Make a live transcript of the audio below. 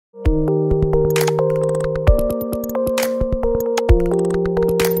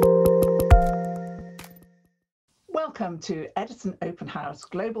to Edison Open House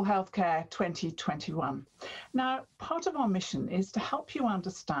Global Healthcare 2021. Now, part of our mission is to help you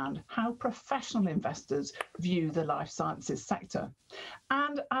understand how professional investors view the life sciences sector.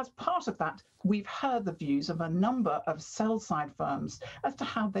 And as part of that, we've heard the views of a number of sell-side firms as to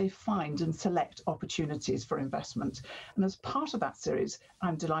how they find and select opportunities for investment. And as part of that series,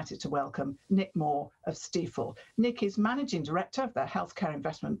 I'm delighted to welcome Nick Moore of Stifel. Nick is Managing Director of their Healthcare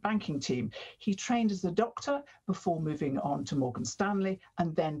Investment Banking team. He trained as a doctor before moving on to Morgan Stanley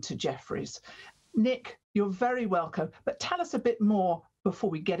and then to Jefferies. Nick, you're very welcome, but tell us a bit more before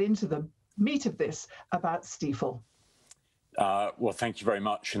we get into the meat of this about Stifel. Well, thank you very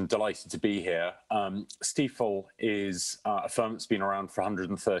much and delighted to be here. Stifel is a firm that's been around for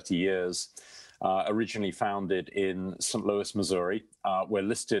 130 years, originally founded in St. Louis, Missouri. We're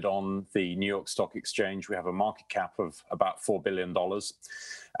listed on the New York Stock Exchange. We have a market cap of about $4 billion.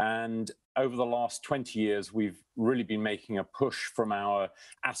 And over the last 20 years, we've really been making a push from our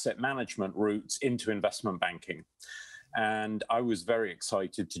asset management roots into investment banking. And I was very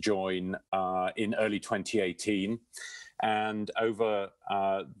excited to join in early 2018. And over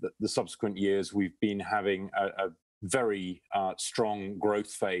the subsequent years, we've been having a very strong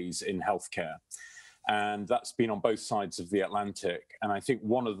growth phase in healthcare. And that's been on both sides of the Atlantic. And I think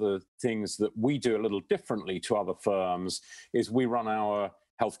one of the things that we do a little differently to other firms is we run our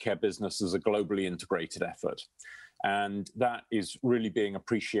healthcare business as a globally integrated effort. And that is really being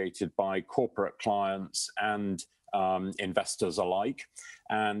appreciated by corporate clients and investors alike,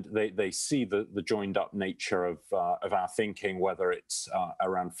 and they see the joined up nature of our thinking, whether it's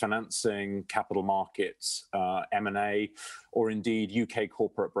around financing, capital markets, M&A, or indeed UK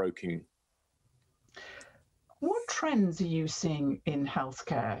corporate broking. What trends are you seeing in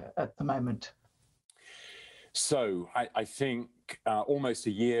healthcare at the moment? So I think almost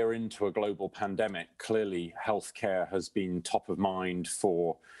a year into a global pandemic, clearly healthcare has been top of mind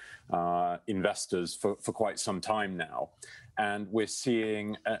for investors for quite some time now. And we're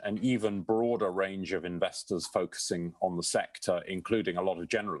seeing an even broader range of investors focusing on the sector, including a lot of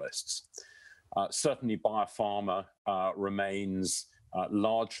generalists. Certainly biopharma remains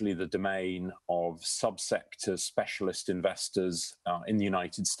largely the domain of subsector specialist investors in the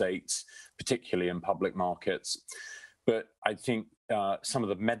United States, particularly in public markets. But I think some of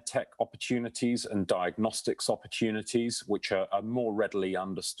the medtech opportunities and diagnostics opportunities, which are more readily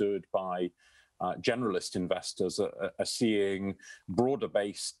understood by generalist investors, are seeing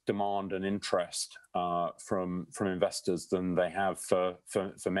broader-based demand and interest from investors than they have for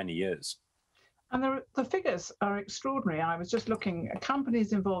many years. And the figures are extraordinary. I was just looking at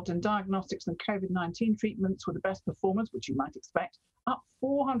companies involved in diagnostics and COVID-19 treatments with the best performance, which you might expect, up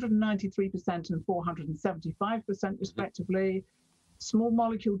 493% and 475% respectively. Small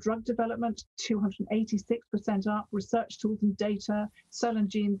molecule drug development, 286% up. Research tools and data, cell and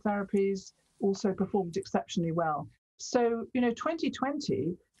gene therapies also performed exceptionally well. So,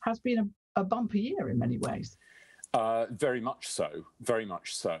 2020 has been a bumper year in many ways. Very much so, very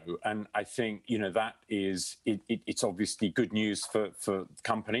much so. And I think, that is, it's obviously good news for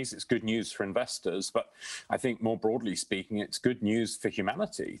companies, it's good news for investors, but I think more broadly speaking, it's good news for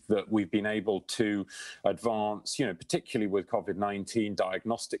humanity that we've been able to advance, particularly with COVID-19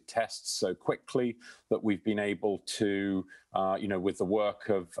 diagnostic tests so quickly, that we've been able to, with the work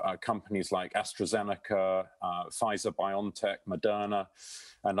of companies like AstraZeneca, Pfizer, BioNTech, Moderna,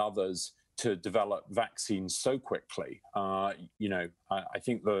 and others, to develop vaccines so quickly. I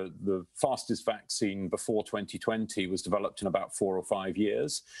think the fastest vaccine before 2020 was developed in about 4 or 5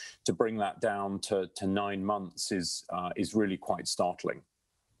 years. To bring that down to 9 months is really quite startling.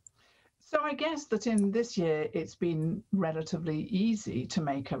 So I guess that in this year, it's been relatively easy to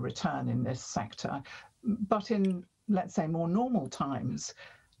make a return in this sector. But in, let's say, more normal times,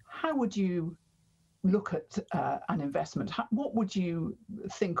 how would you look at an investment? What would you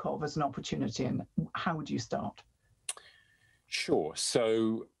think of as an opportunity, and how would you start? Sure.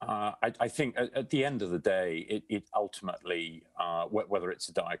 So I think at the end of the day, it ultimately, whether it's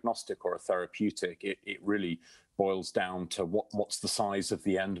a diagnostic or a therapeutic, it really boils down to what's the size of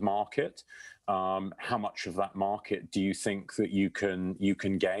the end market. How much of that market do you think that you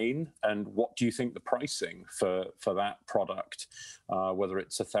can gain, and what do you think the pricing for that product, whether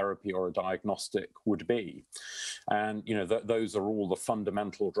it's a therapy or a diagnostic, would be? And those are all the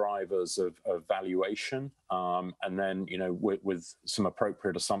fundamental drivers of valuation. And then with some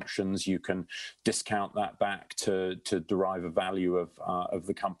appropriate assumptions, you can discount that back to derive a value of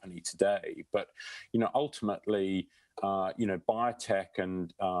the company today. But ultimately, biotech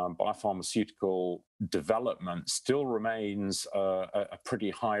and biopharmaceutical development still remains a pretty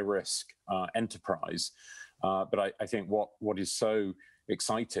high risk enterprise. But I think what is so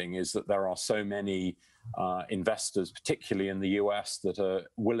exciting is that there are so many investors, particularly in the US, that are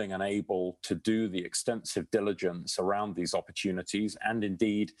willing and able to do the extensive diligence around these opportunities and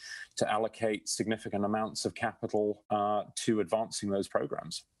indeed to allocate significant amounts of capital to advancing those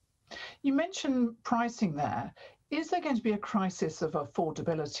programs. You mentioned pricing there. Is there going to be a crisis of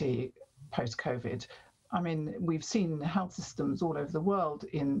affordability post-COVID? I mean, we've seen health systems all over the world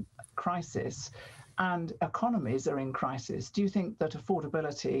in crisis and economies are in crisis. Do you think that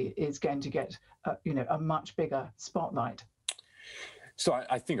affordability is going to get, a much bigger spotlight? So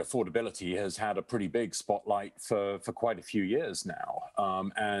I think affordability has had a pretty big spotlight for quite a few years now.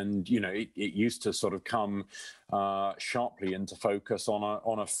 And, it used to sort of come sharply into focus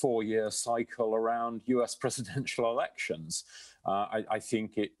on a 4-year cycle around US presidential elections. I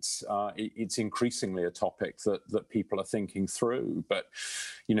think it's increasingly a topic that people are thinking through. But,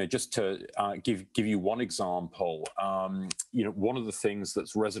 just to give you one example, one of the things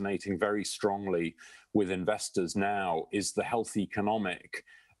that's resonating very strongly with investors now is the health economic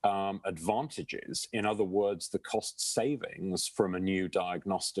advantages. In other words, the cost savings from a new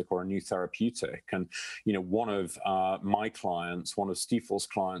diagnostic or a new therapeutic. And, one of my clients, one of Stifel's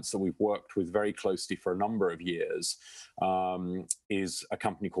clients that we've worked with very closely for a number of years is a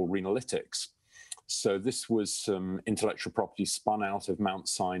company called Renalytix. So this was some intellectual property spun out of Mount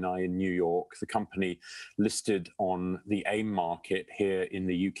Sinai in New York. The company listed on the AIM market here in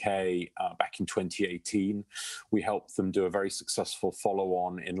the UK back in 2018. We helped them do a very successful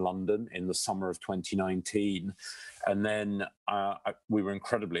follow-on in London in the summer of 2019. And then we were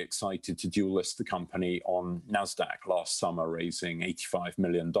incredibly excited to dual list the company on NASDAQ last summer, raising $85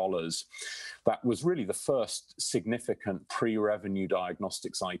 million. That was really the first significant pre-revenue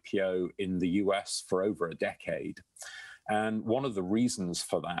diagnostics IPO in the US for over a decade. And one of the reasons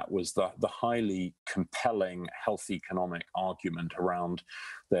for that was the highly compelling health economic argument around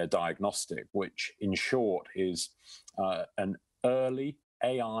their diagnostic, which in short is an early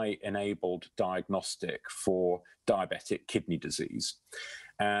AI-enabled diagnostic for diabetic kidney disease.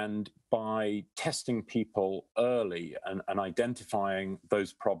 And by testing people early and identifying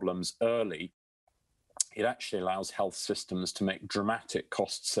those problems early, it actually allows health systems to make dramatic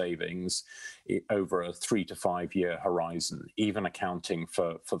cost savings over a 3 to 5 year horizon, even accounting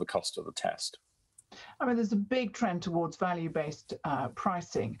for the cost of the test. I mean, there's a big trend towards value-based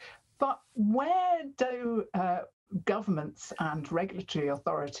pricing, but where do governments and regulatory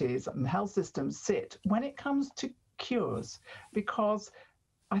authorities and health systems sit when it comes to cures? Because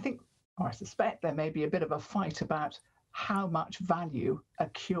I think, or I suspect, there may be a bit of a fight about how much value a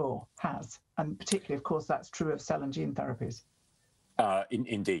cure has. And particularly, of course, that's true of cell and gene therapies.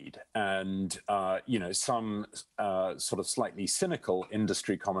 Indeed. And, some sort of slightly cynical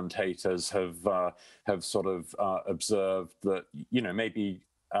industry commentators have sort of observed that, maybe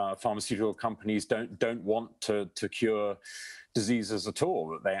pharmaceutical companies don't want to cure diseases at all,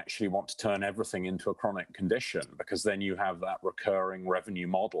 that they actually want to turn everything into a chronic condition, because then you have that recurring revenue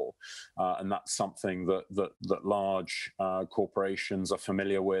model. And that's something that large corporations are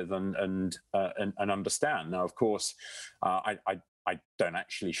familiar with and understand. Now, of course, I don't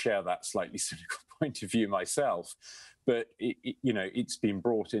actually share that slightly cynical point of view myself, but it's been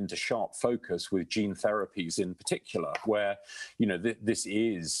brought into sharp focus with gene therapies in particular, where this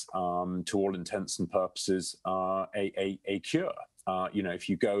is, to all intents and purposes, a cure. If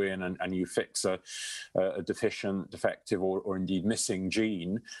you go in and you fix a deficient, defective, or indeed missing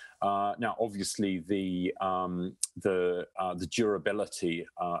gene, now obviously the durability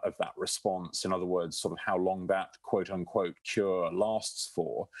of that response, in other words, sort of how long that quote unquote cure lasts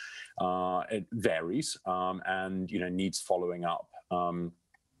for, it varies and needs following up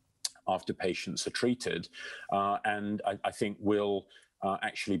after patients are treated, and I think will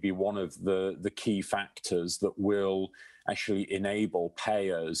actually be one of the key factors that will actually enable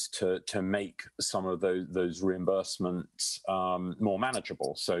payers to make some of those reimbursements more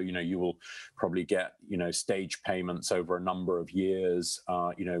manageable. So you will probably get stage payments over a number of years,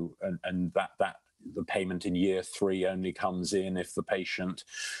 and that the payment in year 3 only comes in if the patient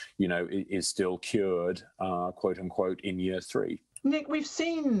is still cured, quote unquote, in year 3. Nick, we've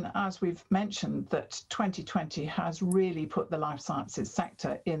seen, as we've mentioned, that 2020 has really put the life sciences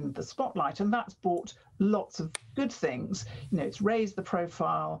sector in the spotlight, and that's brought lots of good things. It's raised the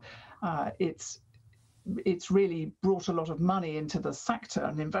profile, it's really brought a lot of money into the sector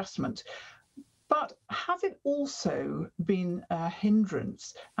and investment. But has it also been a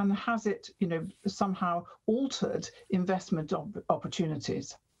hindrance, and has it, somehow altered investment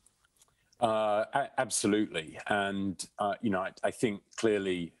opportunities? Absolutely. And, I think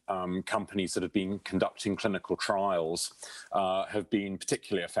clearly companies that have been conducting clinical trials have been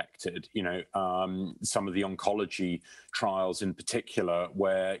particularly affected. Some of the oncology trials in particular,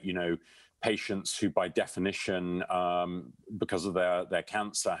 where, patients who by definition, because of their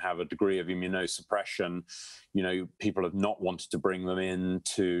cancer, have a degree of immunosuppression, people have not wanted to bring them in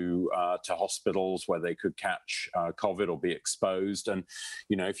to hospitals where they could catch COVID or be exposed. And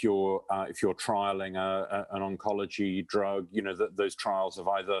if you're trialing an oncology drug, those trials have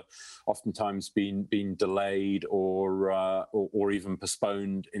either oftentimes been delayed or even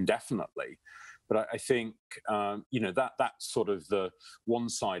postponed indefinitely. But I think that's sort of the one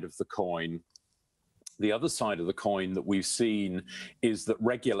side of the coin. The other side of the coin that we've seen is that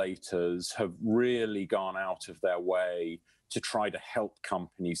regulators have really gone out of their way to try to help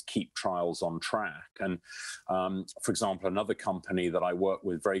companies keep trials on track. And for example, another company that I work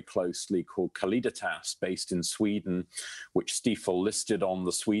with very closely called Calliditas, based in Sweden, which Stifel listed on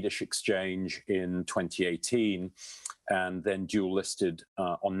the Swedish exchange in 2018, and then dual listed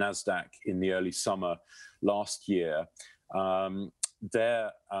on NASDAQ in the early summer last year.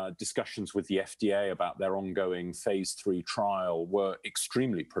 Their discussions with the FDA about their ongoing phase 3 trial were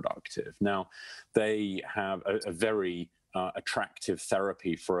extremely productive. Now, they have a very attractive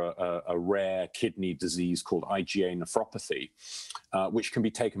therapy for a rare kidney disease called IgA nephropathy, which can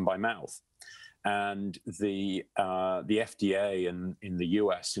be taken by mouth. And the FDA in the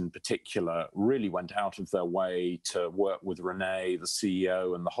US in particular really went out of their way to work with Renee, the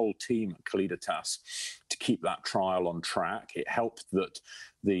CEO, and the whole team at Calliditas to keep that trial on track. It helped that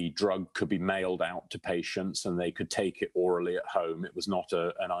the drug could be mailed out to patients and they could take it orally at home. It was not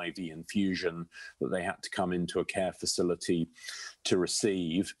an IV infusion that they had to come into a care facility to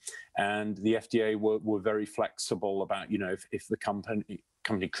receive. And the FDA were very flexible about, if the company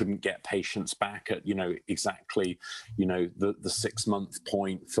couldn't get patients back at exactly the 6-month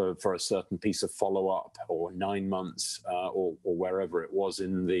point for a certain piece of follow-up, or 9 months, or wherever it was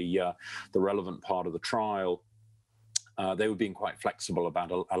in the relevant part of the trial. They were being quite flexible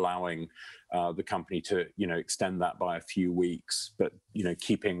about allowing the company to extend that by a few weeks, but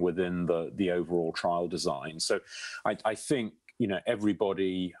keeping within the overall trial design. So I think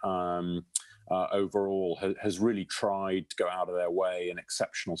everybody overall has really tried to go out of their way in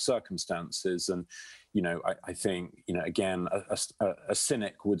exceptional circumstances. And I think again, a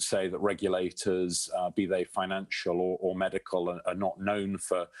cynic would say that regulators, be they financial or medical, are not known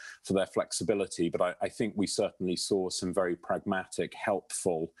for their flexibility. But I think we certainly saw some very pragmatic,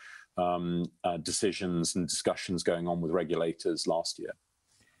 helpful decisions and discussions going on with regulators last year.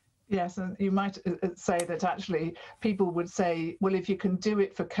 Yes, and you might say that actually people would say, well, if you can do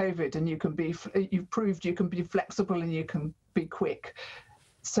it for COVID and you've proved you can be flexible and you can be quick,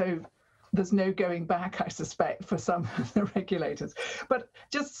 so there's no going back, I suspect, for some of the regulators. But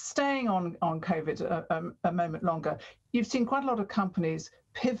just staying on COVID a moment longer, you've seen quite a lot of companies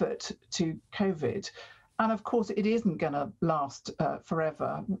pivot to COVID. And of course, it isn't going to last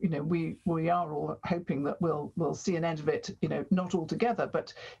forever. We are all hoping that we'll see an end of it. Not altogether,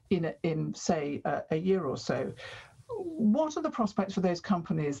 but in say a year or so. What are the prospects for those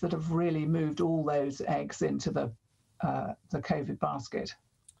companies that have really moved all those eggs into the COVID basket?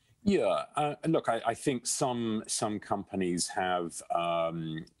 Yeah, look, I think some companies have,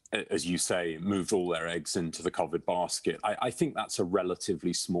 as you say, moved all their eggs into the COVID basket. I think that's a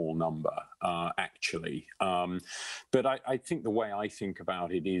relatively small number, actually. But I think the way I think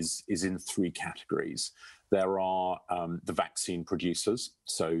about it is in 3 categories. There are the vaccine producers,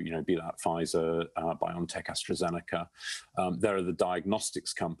 so be that Pfizer, BioNTech, AstraZeneca. There are the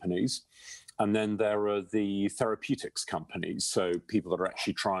diagnostics companies. And then there are the therapeutics companies, so people that are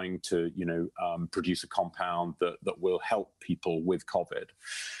actually trying to, produce a compound that will help people with COVID.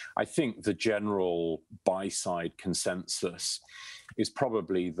 I think the general buy-side consensus is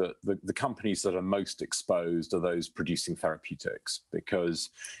probably that the companies that are most exposed are those producing therapeutics,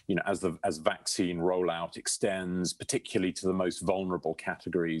 because as vaccine rollout extends, particularly to the most vulnerable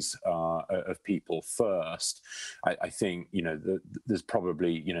categories of people first, I think there's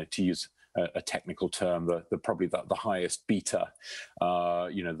probably to use a technical term, probably the highest beta,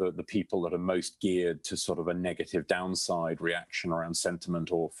 the people that are most geared to sort of a negative downside reaction around sentiment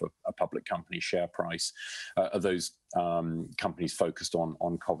or for a public company share price, are those companies focused on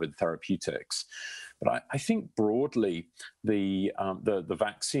COVID therapeutics. But I think broadly, the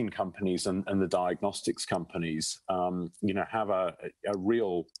vaccine companies and the diagnostics companies, have a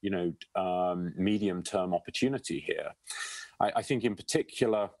real, medium-term opportunity here. I think in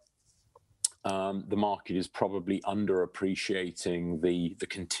particular, the market is probably underappreciating the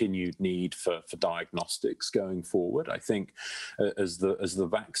continued need for diagnostics going forward. I think as the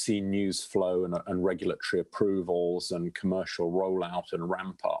vaccine news flow and regulatory approvals and commercial rollout and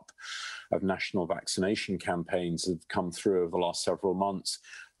ramp up of national vaccination campaigns have come through over the last several months,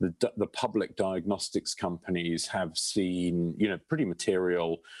 the public diagnostics companies have seen, pretty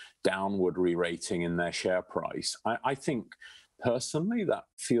material downward re-rating in their share price. I think personally, that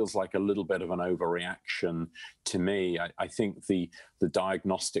feels like a little bit of an overreaction to me. I think the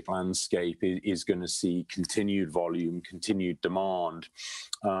diagnostic landscape is going to see continued volume, continued demand.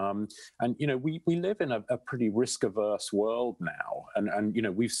 And, we live in a pretty risk-averse world now.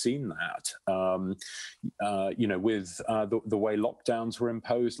 And we've seen that, with the way lockdowns were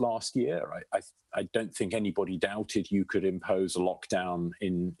imposed last year. I don't think anybody doubted you could impose a lockdown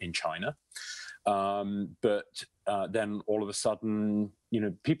in China. But then all of a sudden,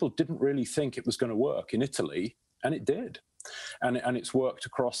 people didn't really think it was going to work in Italy, and it did. And it's worked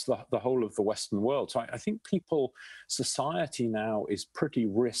across the whole of the Western world. So I think society now is pretty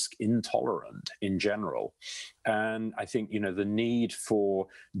risk intolerant in general. And I think, the need for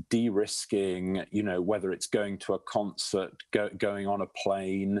de-risking, whether it's going to a concert, going on a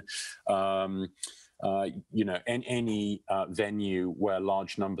plane, any venue where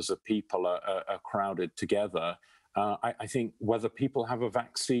large numbers of people are crowded together. I think whether people have a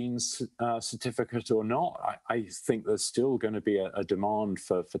vaccine certificate or not, I think there's still going to be a demand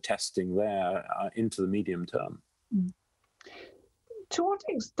for testing there into the medium term. Mm. To what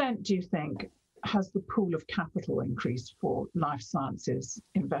extent do you think has the pool of capital increased for life sciences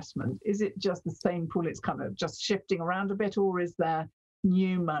investment? Is it just the same pool, it's kind of just shifting around a bit, or is there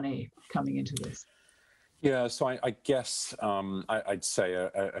new money coming into this? Yeah, so I guess I'd say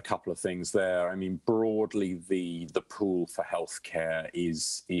a couple of things there. I mean, broadly, the pool for healthcare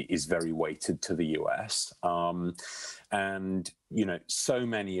is very weighted to the US, and so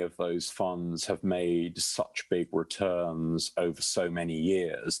many of those funds have made such big returns over so many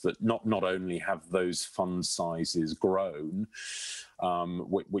years that not only have those fund sizes grown,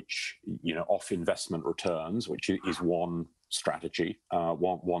 which off investment returns, which is one strategy,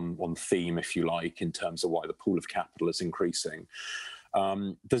 one theme, if you like, in terms of why the pool of capital is increasing.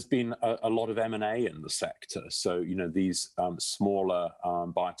 There's been a lot of M&A in the sector. So, these smaller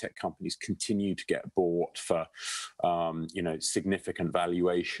biotech companies continue to get bought for, significant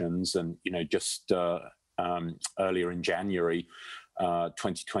valuations. And, just earlier in January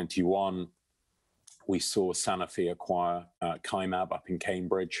 2021, we saw Sanofi acquire Kymab up in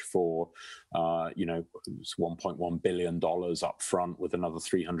Cambridge for, $1.1 billion up front, with another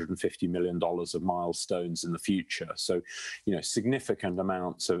 $350 million of milestones in the future. So, significant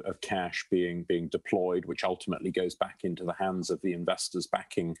amounts of cash being deployed, which ultimately goes back into the hands of the investors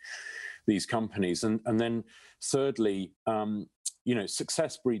backing these companies. And then thirdly,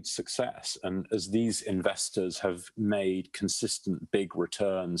 success breeds success. And as these investors have made consistent big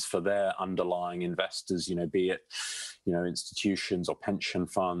returns for their underlying investors, be it, institutions or pension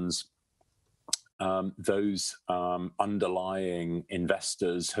funds, those underlying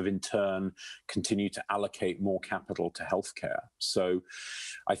investors have in turn continued to allocate more capital to healthcare. So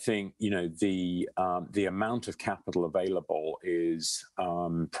I think, the amount of capital available is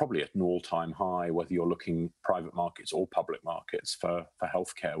probably at an all-time high, whether you're looking private markets or public markets for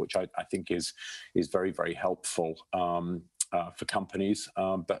healthcare, which I think is very, very helpful for companies,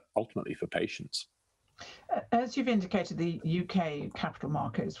 but ultimately for patients. As you've indicated, the UK capital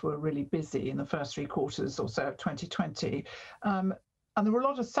markets were really busy in the first 3 quarters or so of 2020. And there were a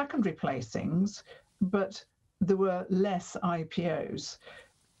lot of secondary placings, but there were less IPOs.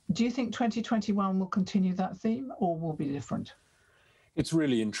 Do you think 2021 will continue that theme, or will be different? It's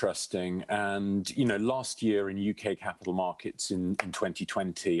really interesting. And, last year in UK capital markets in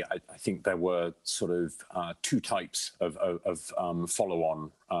 2020, I think there were sort of 2 types of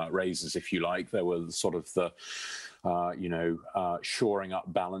follow-on raises, if you like. There was sort of the, shoring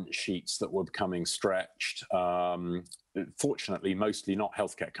up balance sheets that were becoming stretched. Fortunately, mostly not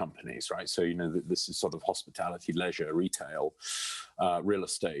healthcare companies, right? So, this is sort of hospitality, leisure, retail, real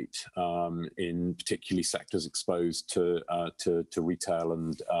estate, in particularly sectors exposed to retail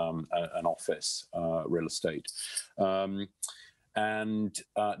and office real estate. And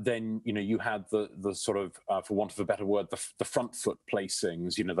then, you had the sort of, for want of a better word, the front foot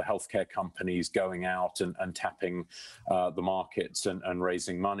placings, the healthcare companies going out and tapping the markets and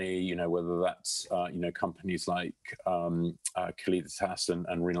raising money, whether that's, companies like Calliditas and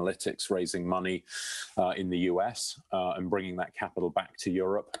Renalytix raising money in the US and bringing that capital back to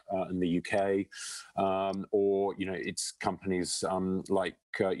Europe and the UK, or, it's companies like,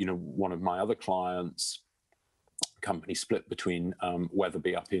 one of my other clients, company split between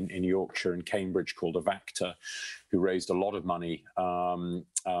Weatherby up in Yorkshire and Cambridge called Avacta, who raised a lot of money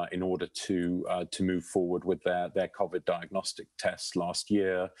in order to move forward with their COVID diagnostic tests last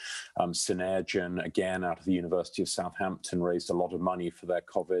year. Synergen, again, out of the University of Southampton, raised a lot of money for their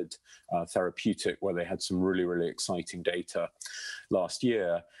COVID therapeutic, where they had some really, really exciting data last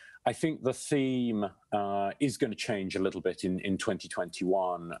year. I think the theme is going to change a little bit in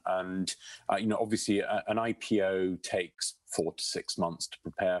 2021. And, obviously an IPO takes 4 to 6 months to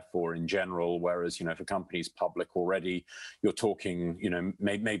prepare for in general, whereas, if a company's public already, you're talking,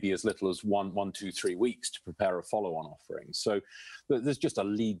 maybe as little as one, 2, 3 weeks to prepare a follow-on offering. So there's just a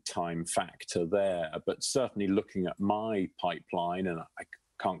lead time factor there. But certainly looking at my pipeline, and I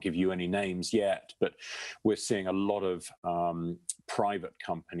can't give you any names yet, but we're seeing a lot of private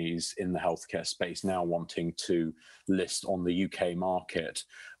companies in the healthcare space now wanting to list on the UK market.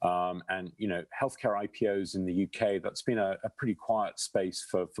 And, healthcare IPOs in the UK, that's been a pretty quiet space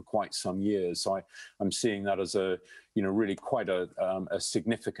for quite some years. So I'm seeing that as a, really quite a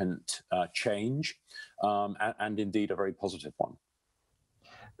significant change and indeed a very positive one.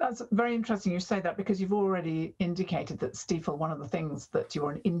 That's very interesting you say that, because you've already indicated that Stifel, one of the things that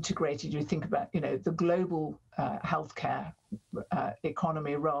you're an integrated, you think about, the global healthcare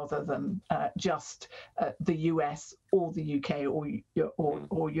economy rather than just the US or the UK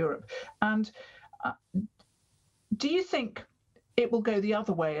or Europe. And do you think it will go the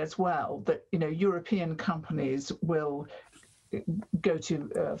other way as well, that, European companies will go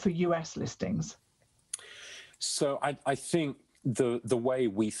to for US listings? So I think the way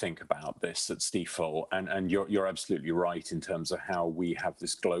we think about this at Stifel, and you're absolutely right in terms of how we have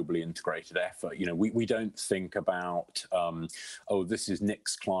this globally integrated effort. We don't think about, this is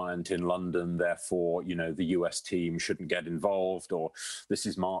Nick's client in London, therefore, the US team shouldn't get involved, or this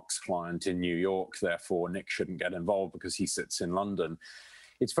is Mark's client in New York, therefore Nick shouldn't get involved because he sits in London.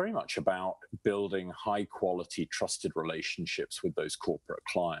 It's very much about building high quality, trusted relationships with those corporate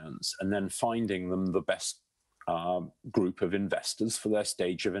clients, and then finding them the best group of investors for their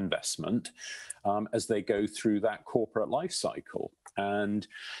stage of investment as they go through that corporate life cycle. And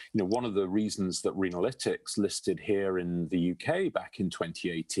one of the reasons that Renalytix listed here in the UK back in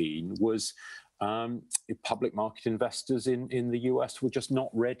 2018 was public market investors in the US were just not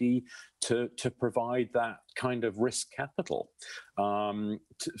ready to provide that kind of risk capital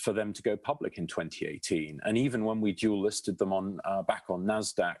for them to go public in 2018. And even when we dual listed them back on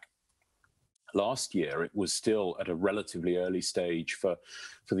NASDAQ last year, it was still at a relatively early stage for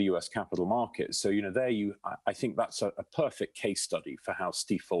the US capital markets. So, I think that's a perfect case study for how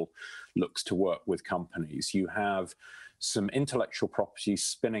Stifel looks to work with companies. You have some intellectual property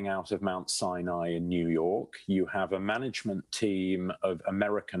spinning out of Mount Sinai in New York. You have a management team of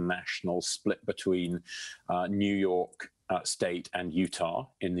American nationals split between New York State and Utah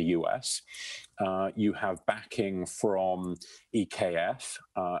in the US. You have backing from EKF,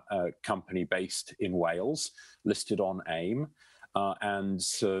 a company based in Wales, listed on AIM, and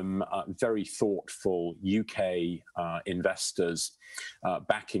some very thoughtful UK investors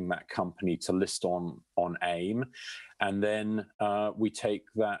backing that company to list on AIM. And then we take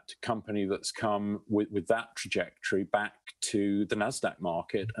that company that's come with that trajectory back to the NASDAQ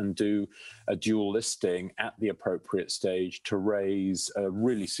market and do a dual listing at the appropriate stage to raise a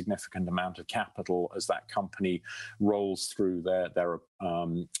really significant amount of capital as that company rolls through their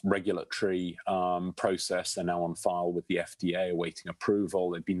regulatory process. They're now on file with the FDA awaiting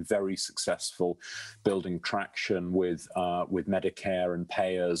approval. They've been very successful building traction with Medicare and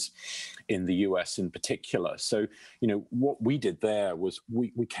payers in the US in particular. So, what we did there was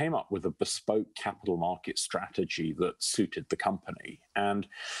we came up with a bespoke capital market strategy that suited the company. And,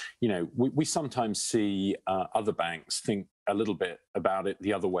 we sometimes see other banks think a little bit about it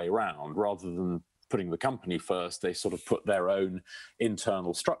the other way around. Rather than putting the company first, they sort of put their own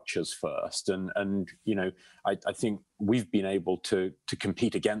internal structures first. And I think we've been able to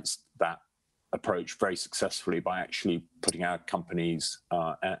compete against that approach very successfully by actually putting our companies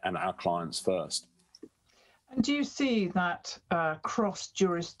and our clients first. And do you see that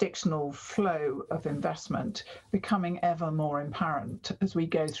cross-jurisdictional flow of investment becoming ever more apparent as we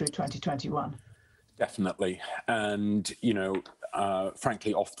go through 2021? Definitely. And,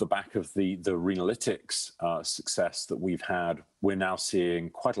 frankly, off the back of the Renalytix success that we've had, we're now seeing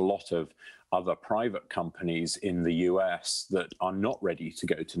quite a lot of other private companies in the US that are not ready to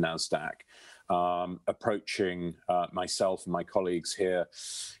go to NASDAQ, approaching myself and my colleagues here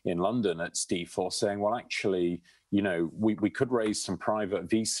in London at Stifel, saying, well, actually, we could raise some private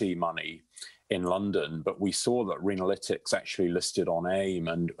VC money in London, but we saw that Renalytix actually listed on AIM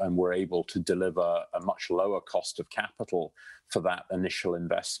and were able to deliver a much lower cost of capital for that initial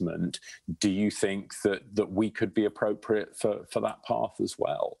investment. Do you think that we could be appropriate for that path as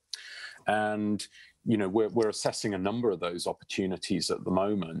well? And we're assessing a number of those opportunities at the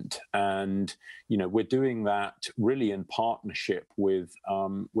moment, and we're doing that really in partnership with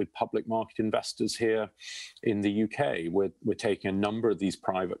public market investors here in the UK. We're taking a number of these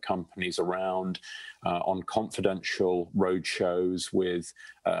private companies around on confidential roadshows with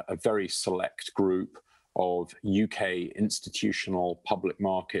a very select group of UK institutional public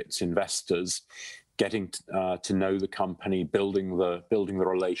markets investors, getting to know the company, building the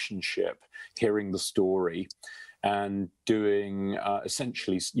relationship, hearing the story, and doing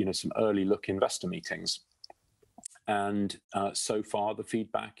essentially some early look investor meetings. And so far the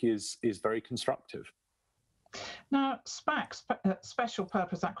feedback is very constructive. Now, SPACs, special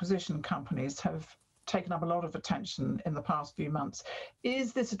purpose acquisition companies, have taken up a lot of attention in the past few months.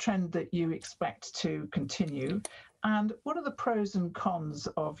 Is this a trend that you expect to continue? And what are the pros and cons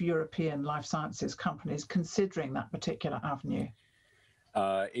of European life sciences companies considering that particular avenue?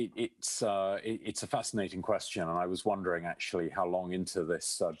 It's a fascinating question, and I was wondering actually how long into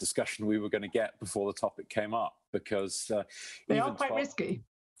this discussion we were going to get before the topic came up, because they are quite risky.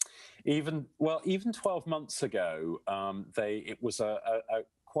 Even 12 months ago, it was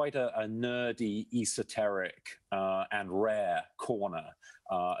quite a nerdy, esoteric, and rare corner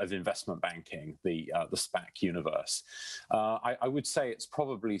of investment banking, the SPAC universe. I would say it's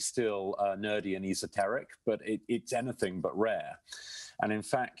probably still nerdy and esoteric, but it's anything but rare. And in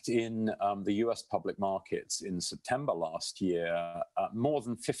fact, in the US public markets in September last year, more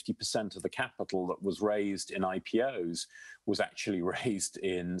than 50% of the capital that was raised in IPOs was actually raised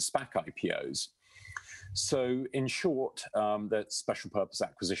in SPAC IPOs. So in short, they're special purpose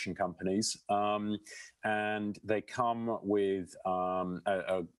acquisition companies, and they come with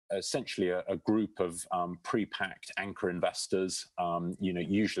essentially a group of pre-packed anchor investors,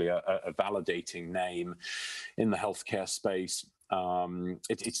 usually a validating name in the healthcare space.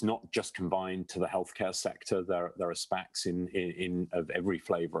 It's not just confined to the healthcare sector. There are SPACs of every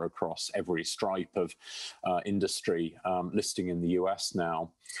flavor across every stripe of industry listing in the US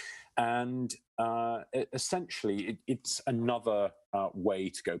now. And essentially, it's another way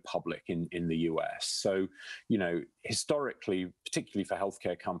to go public in the US. So, historically, particularly for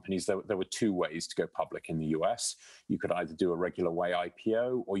healthcare companies, there were two ways to go public in the US. You could either do a regular way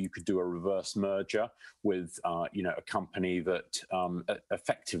IPO, or you could do a reverse merger with, a company that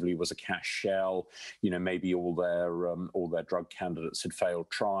effectively was a cash shell. Maybe all their drug candidates had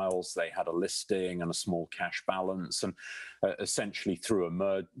failed trials. They had a listing and a small cash balance, and essentially through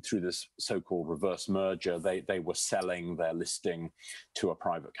this so-called reverse merger, they were selling their listing to a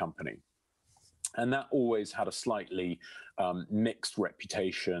private company. And that always had a slightly mixed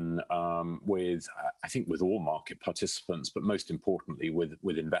reputation with all market participants, but most importantly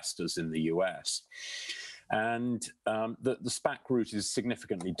with investors in the US. And the SPAC route is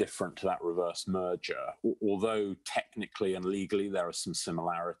significantly different to that reverse merger. Although technically and legally there are some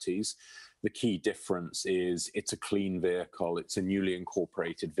similarities, the key difference is it's a clean vehicle. It's a newly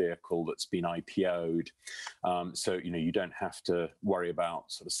incorporated vehicle that's been IPO'd. So, you don't have to worry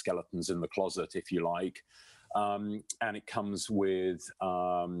about sort of skeletons in the closet, if you like. And it comes with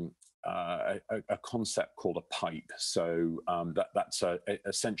a concept called a PIPE. So that's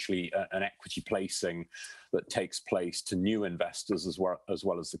essentially an equity placing that takes place to new investors as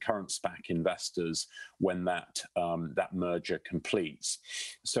well as the current SPAC investors when that merger completes.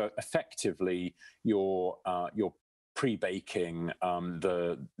 So effectively, you're pre-baking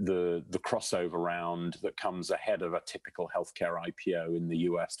the crossover round that comes ahead of a typical healthcare IPO in the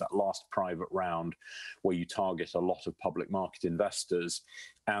US, that last private round where you target a lot of public market investors,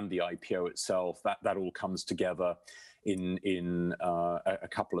 and the IPO itself, that all comes together in a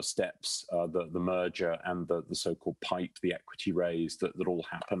couple of steps, the merger and the so-called PIPE, the equity raise, that all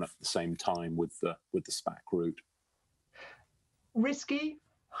happen at the same time with the SPAC route. Risky,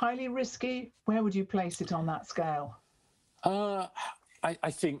 highly risky. Where would you place it on that scale?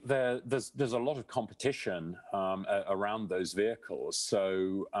 I think there's a lot of competition around those vehicles.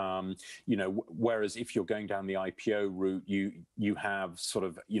 So whereas if you're going down the IPO route, you have sort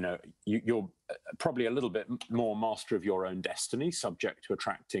of you're probably a little bit more master of your own destiny, subject to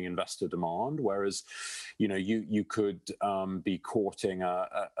attracting investor demand. Whereas you could be courting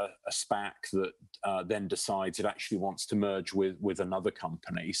a SPAC that then decides it actually wants to merge with another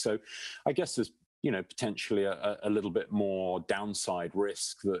company. So I guess there's potentially a little bit more downside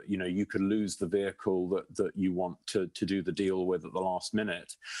risk that, you could lose the vehicle that you want to do the deal with at the last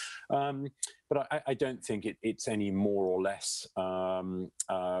minute. But I don't think it's any more or less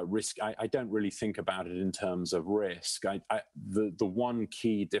risk. I don't really think about it in terms of risk. The one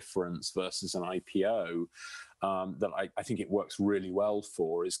key difference versus an IPO that I think it works really well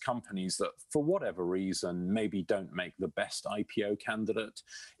for is companies that, for whatever reason, maybe don't make the best IPO candidate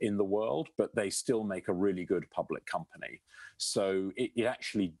in the world, but they still make a really good public company. So it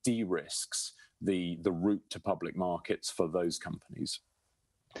actually de-risks the route to public markets for those companies.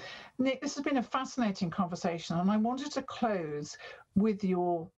 Nick, this has been a fascinating conversation, and I wanted to close with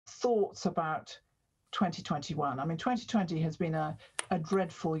your thoughts about 2021. I mean, 2020 has been a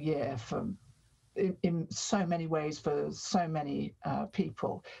dreadful year in so many ways for so many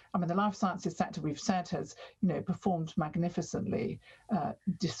people. I mean, the life sciences sector, we've said, has performed magnificently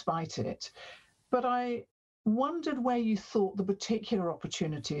despite it. But I wondered where you thought the particular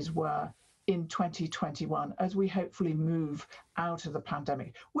opportunities were in 2021 as we hopefully move out of the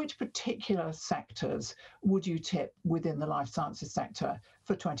pandemic. Which particular sectors would you tip within the life sciences sector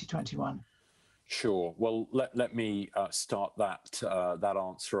for 2021? Sure. Well, let me start that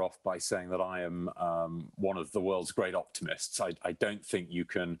answer off by saying that I am one of the world's great optimists. I don't think you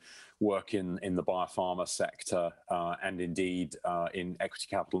can work in the biopharma sector and indeed in equity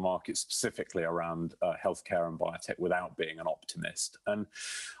capital markets, specifically around healthcare and biotech, without being an optimist. And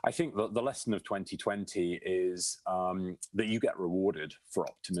I think that the lesson of 2020 is that you get rewarded for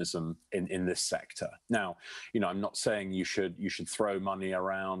optimism in this sector. Now, I'm not saying you should throw money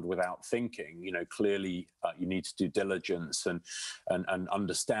around without thinking. Clearly you need to do diligence and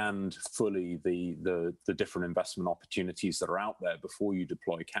understand fully the different investment opportunities that are out there before you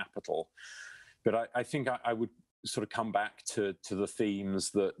deploy capital. But I think I would sort of come back to the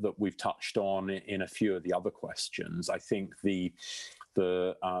themes that we've touched on in a few of the other questions. I think the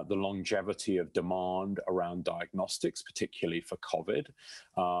longevity of demand around diagnostics, particularly for COVID,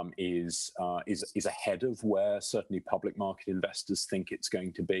 is ahead of where certainly public market investors think it's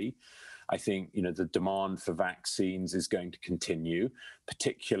going to be. I think the demand for vaccines is going to continue,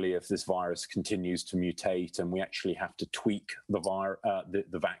 particularly if this virus continues to mutate and we actually have to tweak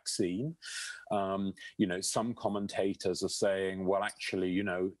the vaccine. Some commentators are saying, well, actually,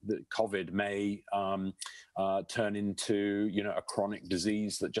 that COVID may turn into a chronic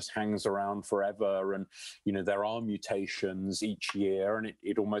disease that just hangs around forever, and there are mutations each year, and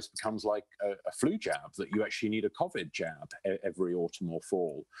it almost becomes like a flu jab, that you actually need a COVID jab every autumn or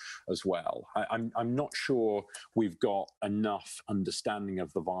fall as well. I'm not sure we've got enough understanding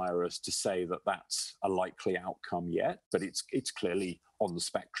of the virus to say that that's a likely outcome yet, but it's clearly on the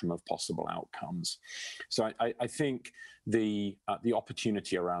spectrum of possible outcomes. So I think the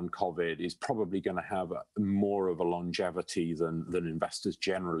opportunity around COVID is probably going to have more of a longevity than investors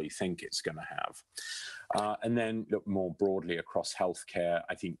generally think it's going to have. And then look more broadly across healthcare,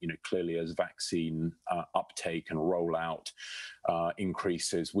 I think clearly as vaccine uptake and rollout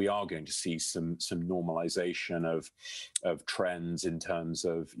increases, we are going to see some normalization of trends in terms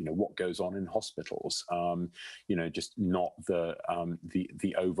of what goes on in hospitals. Just not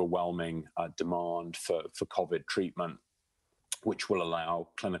the overwhelming demand for COVID treatment, which will allow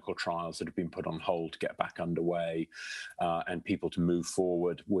clinical trials that have been put on hold to get back underway, and people to move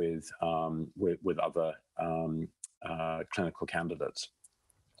forward with other clinical candidates.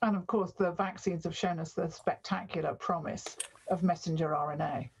 And of course, the vaccines have shown us the spectacular promise of messenger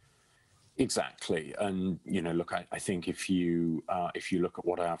RNA. Exactly, and look, I think if you look at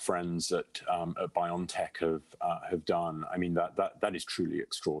what our friends at BioNTech have done, I mean that is truly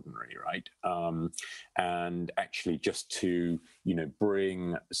extraordinary, right? And actually, just to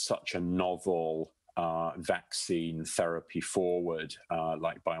bring such a novel vaccine therapy forward,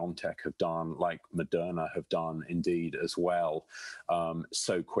 like BioNTech have done, like Moderna have done, indeed as well,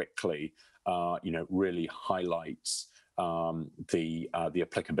 so quickly, really highlights the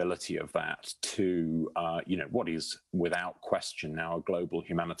applicability of that to what is without question now a global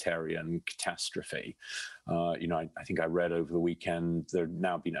humanitarian catastrophe. I think I read over the weekend there have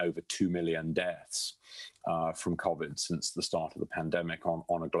now been over 2 million deaths from COVID since the start of the pandemic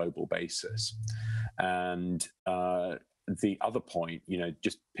on a global basis, and the other point,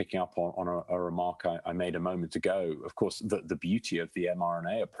 just picking up on a remark I made a moment ago, of course, the beauty of the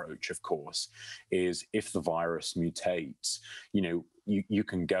mRNA approach, of course, is if the virus mutates, you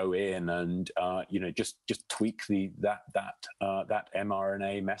can go in and just tweak that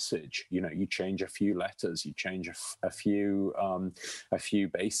mRNA message. You change a few letters, you change a few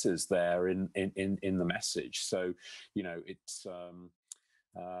bases there in the message. So it's.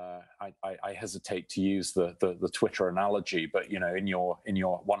 I hesitate to use the Twitter analogy, but in your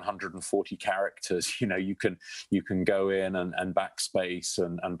 140 characters, you can go in and backspace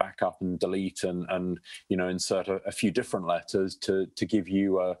and back up and delete and insert a few different letters to give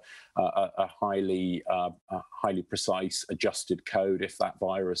you a highly precise adjusted code if that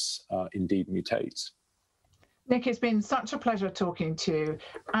virus indeed mutates. Nick, it's been such a pleasure talking to you.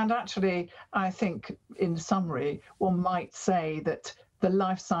 And actually, I think in summary, one might say that the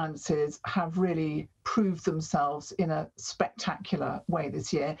life sciences have really proved themselves in a spectacular way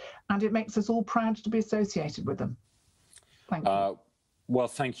this year, and it makes us all proud to be associated with them. Thank you. Well,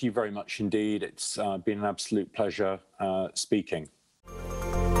 thank you very much indeed. It's been an absolute pleasure speaking.